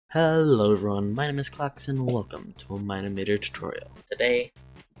Hello everyone, my name is Clocks and welcome to a Mine-Imator tutorial. Today,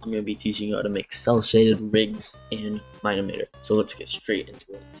 I'm going to be teaching you how to make cel-shaded rigs in Mine-Imator. So let's get straight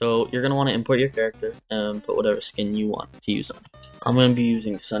into it. So you're going to want to import your character and put whatever skin you want to use on it. I'm going to be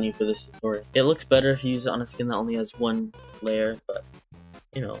using Sunny for this tutorial. It looks better if you use it on a skin that only has one layer, but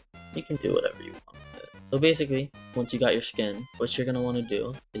you know, you can do whatever you want with it. So basically, once you got your skin, what you're going to want to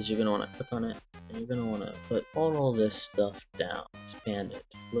do is you're going to want to click on it. And you're going to want to put all this stuff down, expand it,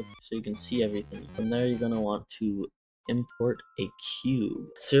 look so you can see everything. From there, you're going to want to import a cube.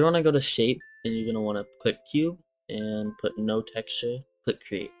 So you want to go to shape and you're going to want to click cube and put no texture, click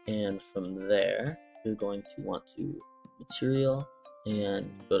create. And from there, you're going to want to material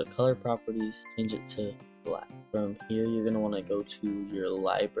and go to color properties, change it to black. From here, you're going to want to go to your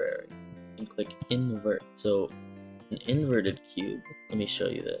library and click invert. So an inverted cube, let me show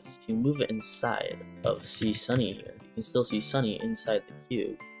you this. If you move it inside of Sunny here, you can still see Sunny inside the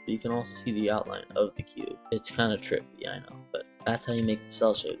cube, but you can also see the outline of the cube. It's kind of trippy, I know, but that's how you make the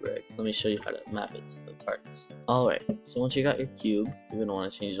cel shade rig. Let me show you how to map it to the parts. Alright, so once you got your cube, you're going to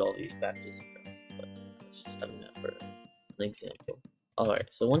want to change all these patches, but let's just have that for an example. Alright,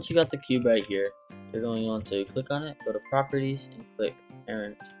 so once you got the cube right here, you're going to want to click on it, go to properties, and click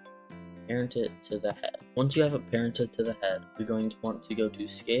parent it to the head. Once you have it parented to the head, you're going to want to go to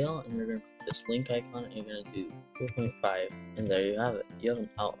scale and you're going to click this link icon and you're going to do 4.5 and there you have it. You have an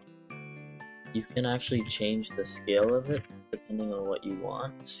outline. You can actually change the scale of it depending on what you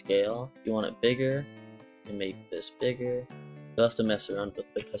want. Scale, if you want it bigger, you can make this bigger. You'll have to mess around with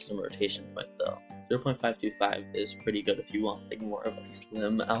the custom rotation point though. 0.525 is pretty good if you want like more of a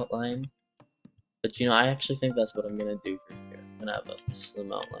slim outline. But you know, I actually think that's what I'm going to do for here. I'm going to have a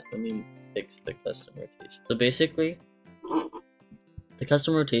slim outline. Let me fix the custom rotation. So basically, the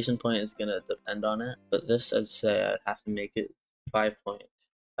custom rotation point is going to depend on it. But this, I'd say I'd have to make it 5.525.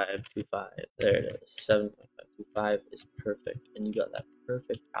 There it is. 7.525 is perfect. And you got that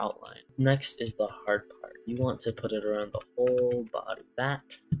perfect outline. Next is the hard part. You want to put it around the whole body. That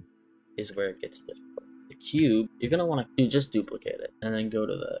is where it gets difficult. The cube, you're going to want to just duplicate it. And then go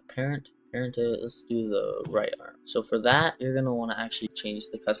to the parent it. Let's do the right arm. So for that, you're going to want to actually change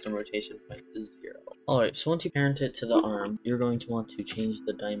the custom rotation point to 0. Alright, so once you parent it to the arm, you're going to want to change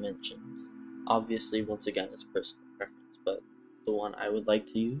the dimensions. Obviously, once again, it's personal preference, but the one I would like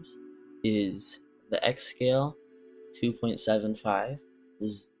to use is the X scale 2.75,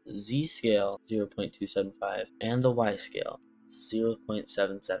 the Z scale 0.275, and the Y scale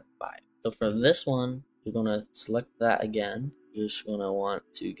 0.775. So for this one, you're going to select that again. You're just going to want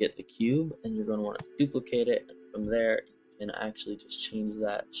to get the cube and you're going to want to duplicate it. And from there, you can actually just change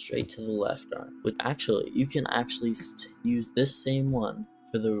that straight to the left arm. But actually, you can actually use this same one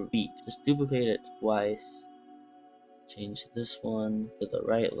for the feet. Just duplicate it twice. Change this one to the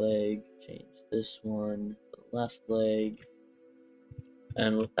right leg. Change this one to the left leg.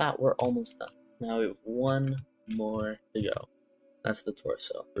 And with that, we're almost done. Now we have one more to go. That's the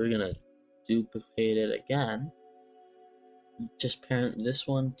torso. We're going to duplicate it again. Just parent this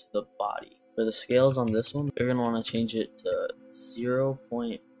one to the body. For the scales on this one, you're going to want to change it to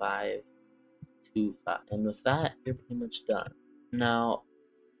 0.525. And with that, you're pretty much done. Now,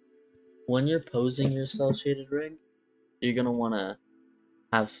 when you're posing your cel shaded rig, you're going to want to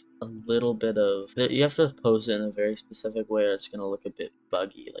have a little bit of... You have to pose it in a very specific way or it's going to look a bit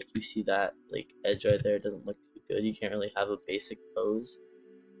buggy. Like you see that like edge right there, it doesn't look too good. You can't really have a basic pose.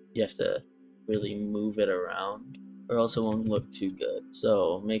 You have to really move it around, or else it won't look too good.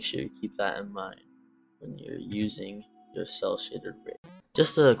 So make sure you keep that in mind when you're using your cel shaded rig.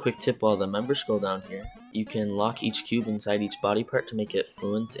 Just a quick tip while the members scroll down here, you can lock each cube inside each body part to make it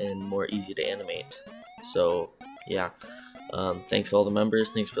fluent and more easy to animate. So yeah, thanks to all the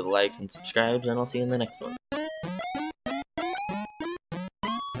members, thanks for the likes and subscribes, and I'll see you in the next one.